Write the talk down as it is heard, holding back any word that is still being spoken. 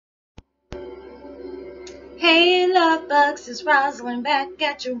Hey love bugs, it's Roslynn back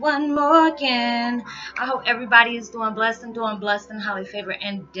at you one more again. I hope everybody is doing blessed and highly favored,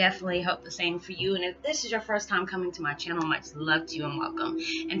 and definitely hope the same for you. And if this is your first time coming to my channel, much love to you and welcome.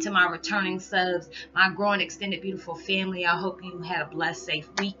 And to my returning subs, my growing extended beautiful family, I hope you had a blessed, safe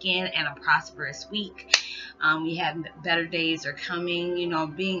weekend and a prosperous week. We have better days are coming,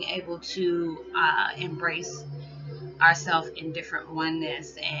 being able to embrace ourselves in different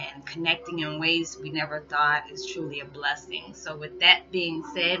oneness and connecting in ways we never thought is truly a blessing. So with that being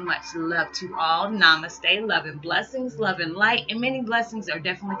said, much love to all. Namaste. Love and blessings, love and light, and many blessings are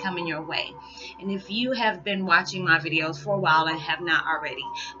definitely coming your way. And if you have been watching my videos for a while and have not already,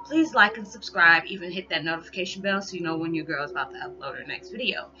 please like and subscribe, even hit that notification bell so you know when your girl is about to upload her next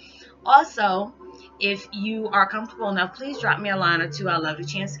video. Also, if you are comfortable enough, please drop me a line or two. I love the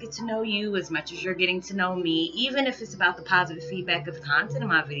chance to get to know you as much as you're getting to know me, even if it's about the positive feedback of the content of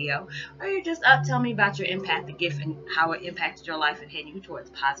my video, or you're just up telling me about your empathic gift and how it impacted your life and heading you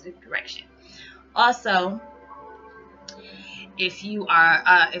towards a positive direction. Also, if you are,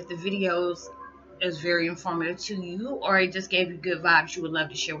 if the videos is very informative to you, or it just gave you good vibes you would love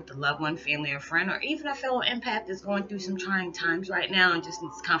to share with a loved one, family, or friend, or even a fellow empath that's going through some trying times right now and just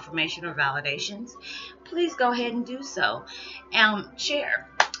needs confirmation or validations, please go ahead and do so. Share.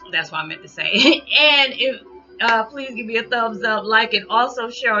 That's what I meant to say. And if please give me a thumbs up, like, and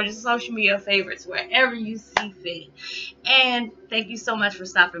also share on your social media favorites wherever you see fit. And thank you so much for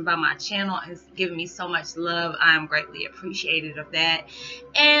stopping by my channel and giving me so much love. I am greatly appreciative of that.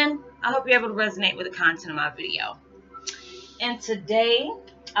 And I hope you're able to resonate with the content of my video. And today,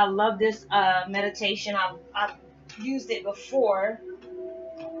 I love this meditation. I've used it before.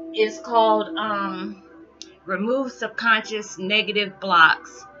 It's called Remove Subconscious Negative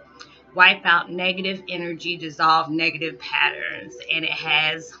Blocks, Wipe Out Negative Energy, Dissolve Negative Patterns. And it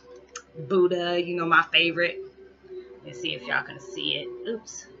has Buddha, my favorite. Let me see if y'all can see it.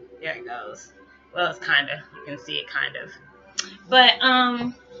 Oops, there it goes. Well, it's kind of, you can see it kind of. But,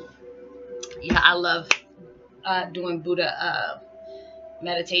 yeah, I love doing Buddha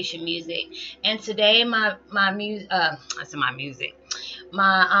meditation music. And today my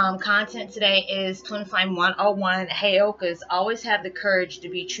content today is Twin Flame 101. Heyokas always have the courage to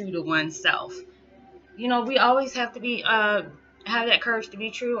be true to oneself. We always have to be have that courage to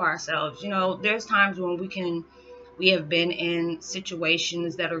be true to ourselves. There's times when we have been in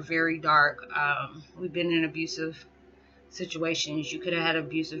situations that are very dark. We've been in abusive situations. You could have had an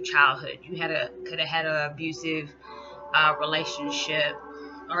abusive childhood. You could have had an abusive relationship,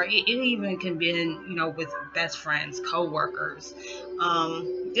 or it even can be with best friends, co-workers,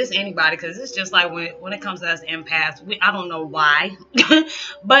 just anybody, because it's just like when it comes to us empaths, I don't know why,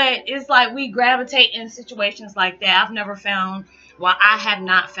 but it's like we gravitate in situations like that. I have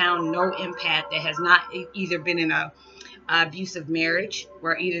not found no empath that has not either been in a abusive marriage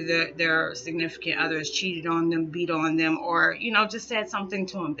where either their significant others cheated on them, beat on them, or just said something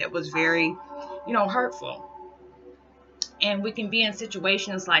to them that was very hurtful. And we can be in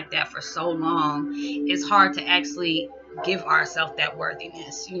situations like that for so long, it's hard to actually give ourselves that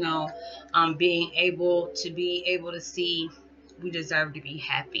worthiness, being able to see we deserve to be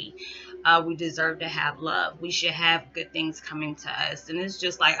happy. We deserve to have love. We should have good things coming to us. And it's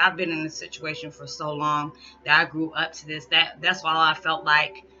just like, I've been in this situation for so long that I grew up to this. That's why I felt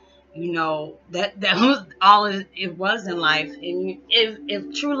like, that was all it was in life. And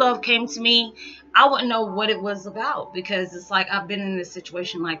if true love came to me, I wouldn't know what it was about, because it's like I've been in a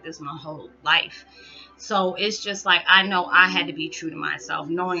situation like this my whole life. So it's just like, I know I had to be true to myself,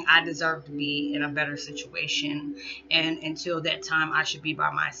 knowing I deserve to be in a better situation. And until that time, I should be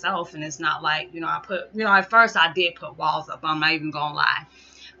by myself. And it's not like, at first I did put walls up. I'm not even going to lie.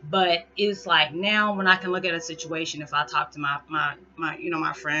 But it's like now when I can look at a situation, if I talk to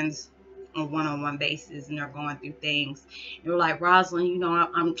my friends on a one-on-one basis and they're going through things, you're like, Roslynn,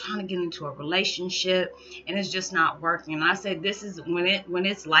 I'm trying to get into a relationship and it's just not working. And I said, this is when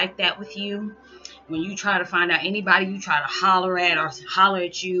it's like that with you. When you try to find out anybody you try to holler at or holler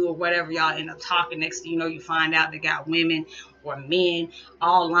at you or whatever, y'all end up talking, next thing you know, you find out they got women or men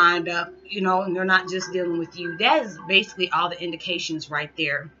all lined up, and they're not just dealing with you. That is basically all the indications right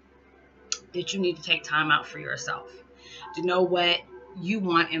there that you need to take time out for yourself, to know what you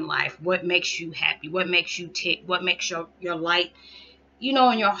want in life, what makes you happy, what makes you tick, what makes your light,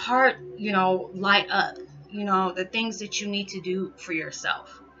 and your heart, light up, the things that you need to do for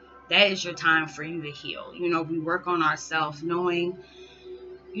yourself. That is your time for you to heal. We work on ourselves knowing,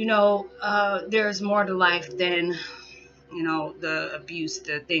 there's more to life than you know, the abuse,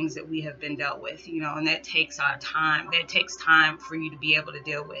 the things that we have been dealt with, you know, and that takes our time. That takes time for you to be able to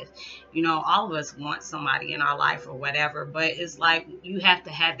deal with. You know, all of us want somebody in our life or whatever, but it's like you have to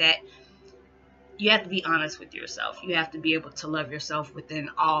have that. You have to be honest with yourself. You have to be able to love yourself within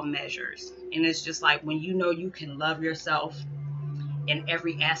all measures. And it's just like when you know you can love yourself in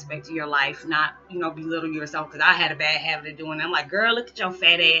every aspect of your life, not, you know, belittle yourself. Because I had a bad habit of doing that. I'm like, girl, look at your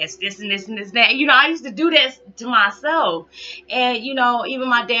fat ass, this and this and this and that. You know, I used to do that to myself. And, you know, even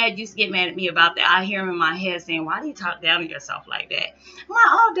my dad used to get mad at me about that. I hear him in my head saying, why do you talk down to yourself like that? I'm like,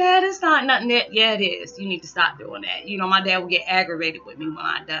 oh, Dad, it's not nothing that. Yeah, it is. You need to stop doing that. You know, my dad would get aggravated with me when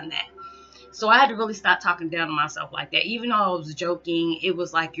I done that. So I had to really stop talking down to myself like that. Even though I was joking, it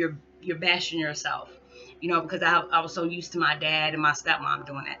was like you're bashing yourself, you know, because I was so used to my dad and my stepmom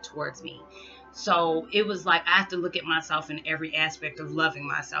doing that towards me. So it was like I have to look at myself in every aspect of loving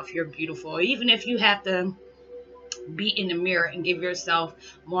myself. You're beautiful. Even if you have to be in the mirror and give yourself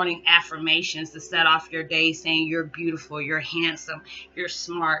morning affirmations to set off your day saying you're beautiful, you're handsome, you're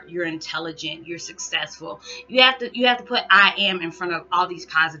smart, you're intelligent, you're successful. You have to put I am in front of all these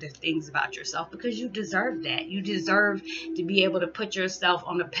positive things about yourself, because you deserve that. You deserve to be able to put yourself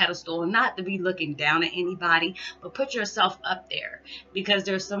on a pedestal, and not to be looking down at anybody, but put yourself up there, because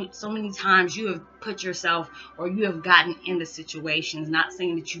there's so many times you have put yourself, or you have gotten into situations, not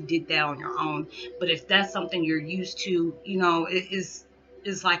saying that you did that on your own, but if that's something you're used to, you know, it is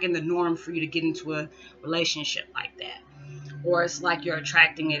like in the norm for you to get into a relationship like that, or it's like you're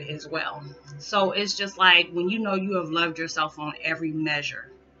attracting it as well. So it's just like when you know you have loved yourself on every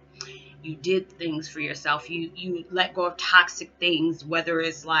measure, you did things for yourself, you let go of toxic things, whether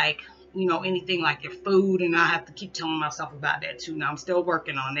it's like, you know, anything like your food, and I have to keep telling myself about that too. Now I'm still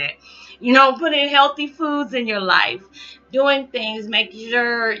working on that. You know, putting healthy foods in your life, doing things, make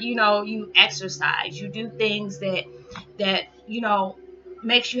sure, you know, you exercise, you do things that you know,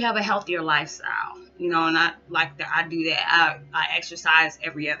 makes you have a healthier lifestyle. You know, and I like that. I do that. I exercise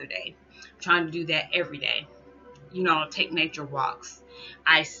every other day. I'm trying to do that every day. You know, take nature walks.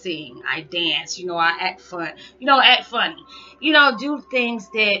 I sing, I dance, you know, I act fun, you know, act funny, you know, do things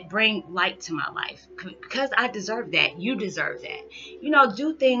that bring light to my life, because I deserve that. You deserve that. You know,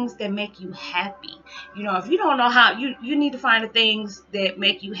 do things that make you happy. You know, if you don't know how, you need to find the things that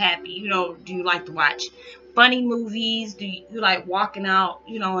make you happy. You know, do you like to watch funny movies? Do you like walking out,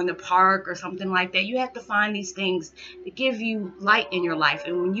 you know, in the park or something like that? You have to find these things that give you light in your life.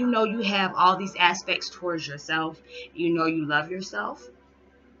 And when you know you have all these aspects towards yourself, you know you love yourself,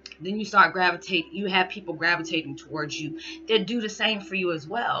 then you start gravitating. You have people gravitating towards you that do the same for you as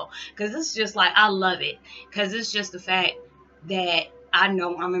well. Because it's just like, I love it. Because it's just the fact that I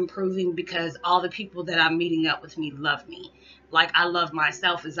know I'm improving, because all the people that I'm meeting up with me love me. Like I love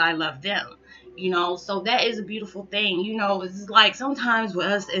myself as I love them. You know, so that is a beautiful thing. You know, it's like sometimes with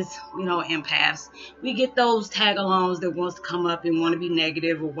us as, you know, empaths, we get those tag-alongs that wants to come up and want to be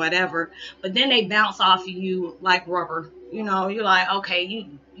negative or whatever, but then they bounce off of you like rubber. You know, you're like, okay,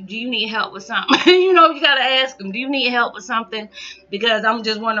 do you need help with something? You know, you got to ask them, do you need help with something? Because I'm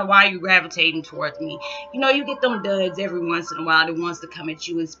just wondering why you're gravitating towards me. You know, you get them duds every once in a while that wants to come at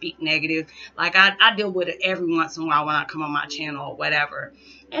you and speak negative. Like I deal with it every once in a while when I come on my channel or whatever.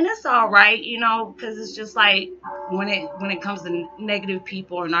 And it's all right, you know, because it's just like when it comes to negative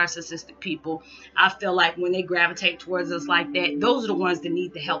people or narcissistic people, I feel like when they gravitate towards us like that, those are the ones that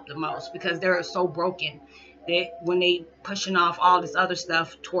need the help the most, because they're so broken. When they pushing off all this other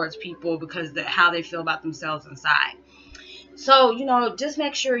stuff towards people because of how they feel about themselves inside. So, you know, just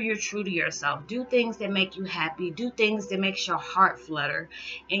make sure you're true to yourself. Do things that make you happy. Do things that makes your heart flutter.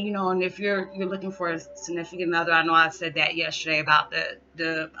 And, you know, and if you're looking for a significant other, I know I said that yesterday about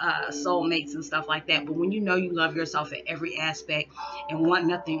the soulmates and stuff like that. But when you know you love yourself in every aspect and want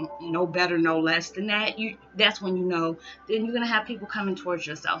nothing, no better, no less than that, that's when you know, then you're going to have people coming towards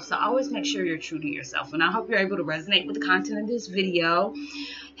yourself. So always make sure you're true to yourself. And I hope you're able to resonate with the content of this video.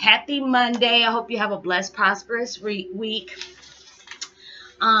 Happy Monday. I hope you have a blessed, prosperous week.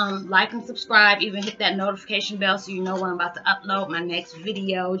 Like and subscribe. Even hit that notification bell so you know when I'm about to upload my next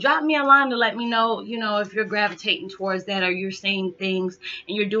video. Drop me a line to let me know, you know, if you're gravitating towards that, or you're seeing things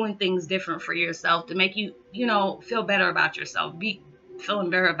and you're doing things different for yourself to make you, you know, feel better about yourself. Be feeling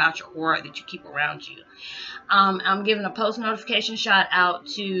better about your aura that you keep around you. I'm giving a post notification shout out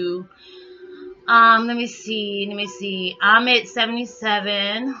to let me see. I'm at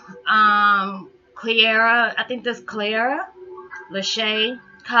 77. Clara, I think that's Clara, Lachey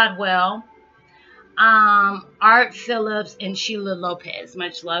Codwell, Art Phillips, and Sheila Lopez.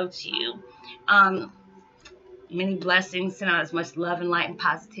 Much love to you. many blessings. Send out as much love and light and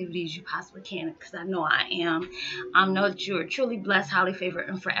positivity as you possibly can, because I know I am. Know that you are truly blessed, highly favored,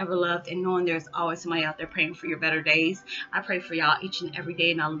 and forever loved, and knowing there's always somebody out there praying for your better days. I pray for y'all each and every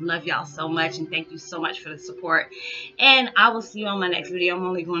day, and I love y'all so much, and thank you so much for the support. And I will see you on my next video. I'm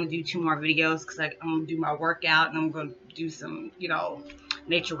only going to do 2 more videos because I'm going to do my workout, and I'm going to do some,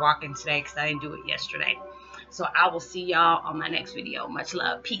 nature walking today because I didn't do it yesterday. So I will see y'all on my next video. Much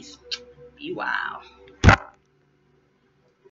love. Peace. Be wild.